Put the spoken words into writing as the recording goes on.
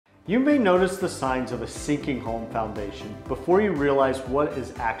You may notice the signs of a sinking home foundation before you realize what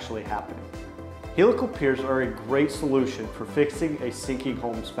is actually happening. Helical piers are a great solution for fixing a sinking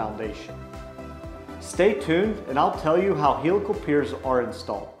home's foundation. Stay tuned and I'll tell you how helical piers are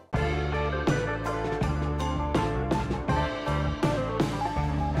installed.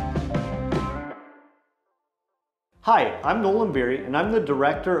 Hi, I'm Andy Beery and I'm the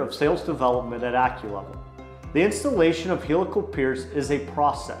Director of Sales Development at Acculevel. The installation of helical piers is a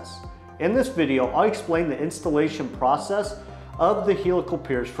process. In this video, I'll explain the installation process of the helical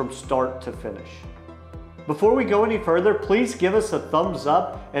piers from start to finish. Before we go any further, please give us a thumbs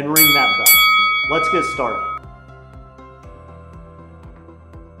up and ring that bell. Let's get started.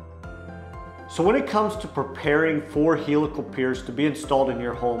 So when it comes to preparing for helical piers to be installed in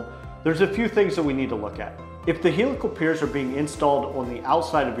your home, there's a few things that we need to look at. If the helical piers are being installed on the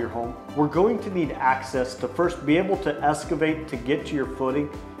outside of your home, we're going to need access to first be able to excavate to get to your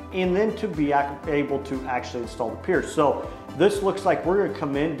footing and then to be able to actually install the piers. So this looks like we're going to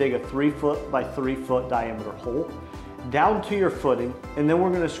come in, dig a 3 foot by 3 foot diameter hole down to your footing, and then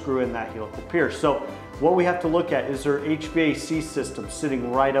we're going to screw in that helical pier. So what we have to look at is there HVAC system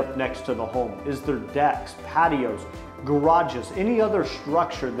sitting right up next to the home? Is there decks, patios, garages, any other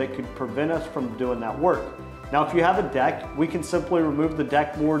structure that could prevent us from doing that work? Now, if you have a deck, we can simply remove the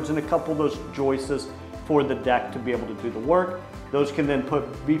deck boards and a couple of those joists for the deck to be able to do the work. Those can then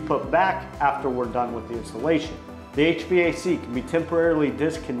be put back after we're done with the installation. The HVAC can be temporarily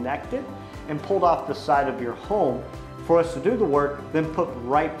disconnected and pulled off the side of your home for us to do the work, then put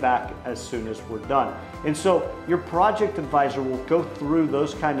right back as soon as we're done. And so your project advisor will go through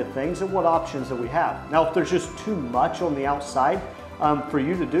those kind of things and what options that we have. Now, if there's just too much on the outside, for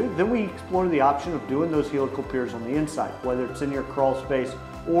you to do, then we explore the option of doing those helical piers on the inside, whether it's in your crawl space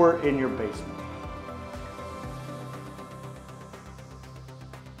or in your basement.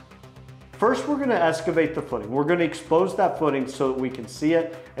 First, we're going to excavate the footing. We're going to expose that footing so that we can see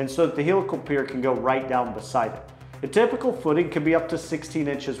it and so that the helical pier can go right down beside it. A typical footing can be up to 16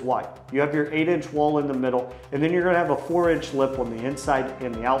 inches wide. You have your 8-inch wall in the middle, and then you're going to have a 4-inch lip on the inside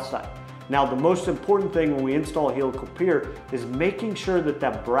and the outside. Now, the most important thing when we install a helical pier is making sure that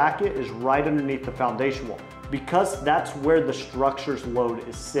that bracket is right underneath the foundation wall, because that's where the structure's load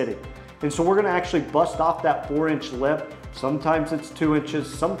is sitting. And so we're gonna actually bust off that 4-inch lip. Sometimes it's 2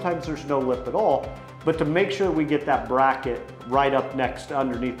 inches, sometimes there's no lip at all, but to make sure we get that bracket right up next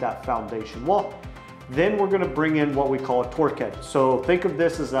underneath that foundation wall. Then we're gonna bring in what we call a torque head. So think of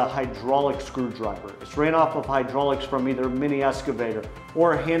this as a hydraulic screwdriver. It's ran off of hydraulics from either a mini excavator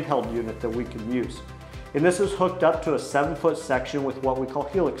or a handheld unit that we can use. And this is hooked up to a 7-foot section with what we call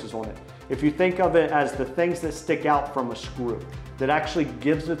helixes on it. If you think of it as the things that stick out from a screw, that actually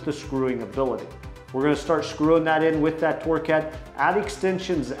gives it the screwing ability. We're gonna start screwing that in with that torque head, add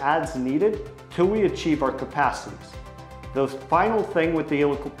extensions as needed till we achieve our capacities. The final thing with the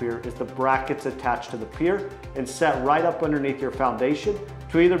helical pier is the brackets attached to the pier and set right up underneath your foundation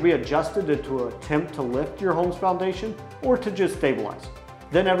to either be adjusted to attempt to lift your home's foundation or to just stabilize.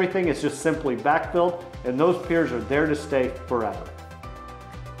 Then everything is just simply backfilled and those piers are there to stay forever.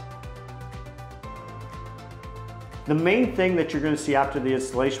 The main thing that you're going to see after the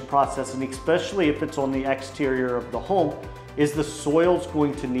installation process, and especially if it's on the exterior of the home, is the soil's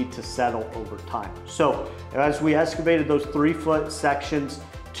going to need to settle over time. So as we excavated those 3-foot sections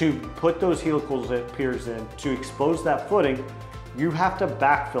to put those helical piers in to expose that footing, you have to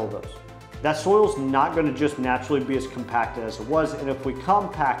backfill those. That soil's not going to just naturally be as compacted as it was, and if we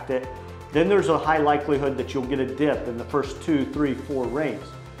compact it, then there's a high likelihood that you'll get a dip in the first 2, 3, 4 rains.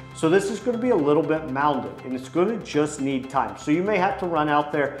 So this is going to be a little bit mounded and it's going to just need time. So you may have to run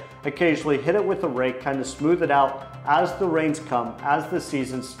out there occasionally, hit it with a rake, kind of smooth it out as the rains come, as the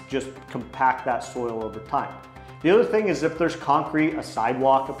seasons, just compact that soil over time. The other thing is if there's concrete, a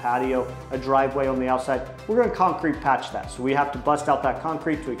sidewalk, a patio, a driveway on the outside, we're going to concrete patch that. So we have to bust out that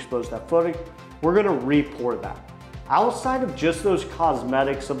concrete to expose that footing. We're going to re-pour that. Outside of just those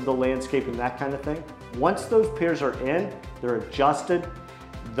cosmetics of the landscaping, that kind of thing, once those piers are in, they're adjusted,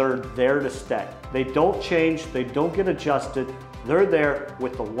 they're there to stay. They don't change, they don't get adjusted. They're there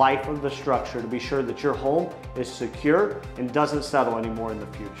with the life of the structure to be sure that your home is secure and doesn't settle anymore in the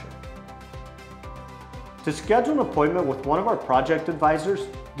future. To schedule an appointment with one of our project advisors,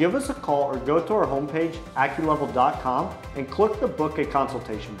 give us a call or go to our homepage, acculevel.com, and click the Book a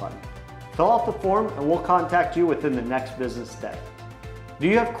Consultation button. Fill out the form and we'll contact you within the next business day. Do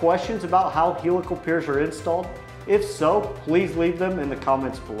you have questions about how helical piers are installed? If so, please leave them in the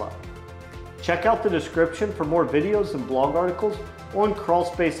comments below. Check out the description for more videos and blog articles on crawl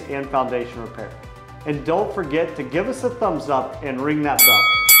space and foundation repair. And don't forget to give us a thumbs up and ring that bell.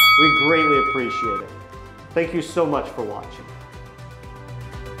 We greatly appreciate it. Thank you so much for watching.